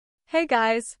Hey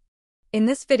guys! In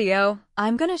this video,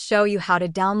 I'm going to show you how to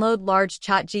download large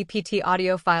ChatGPT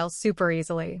audio files super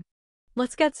easily.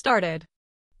 Let's get started.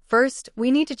 First,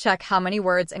 we need to check how many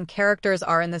words and characters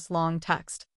are in this long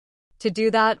text. To do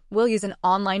that, we'll use an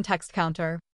online text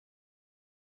counter.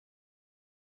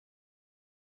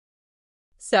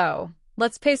 So,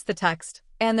 let's paste the text,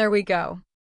 and there we go.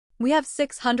 We have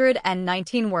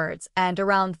 619 words and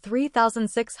around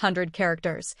 3,600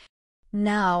 characters.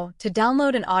 Now, to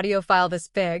download an audio file this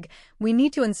big, we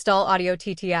need to install Audio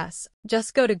TTS.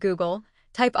 Just go to Google,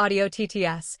 type Audio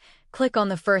TTS, click on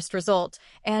the first result,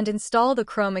 and install the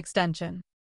Chrome extension.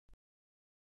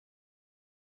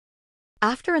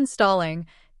 After installing,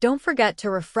 don't forget to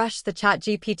refresh the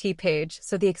ChatGPT page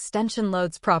so the extension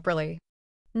loads properly.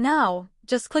 Now,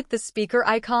 just click the speaker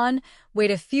icon,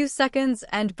 wait a few seconds,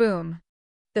 and boom!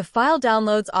 The file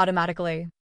downloads automatically.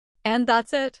 And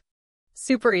that's it.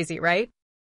 Super easy, right?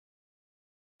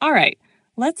 All right,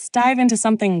 let's dive into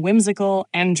something whimsical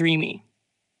and dreamy.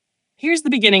 Here's the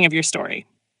beginning of your story.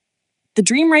 The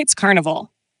Dream Rights Carnival.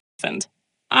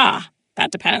 That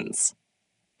depends.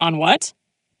 On what?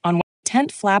 On what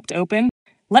tent flapped open?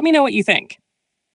 Let me know what you think.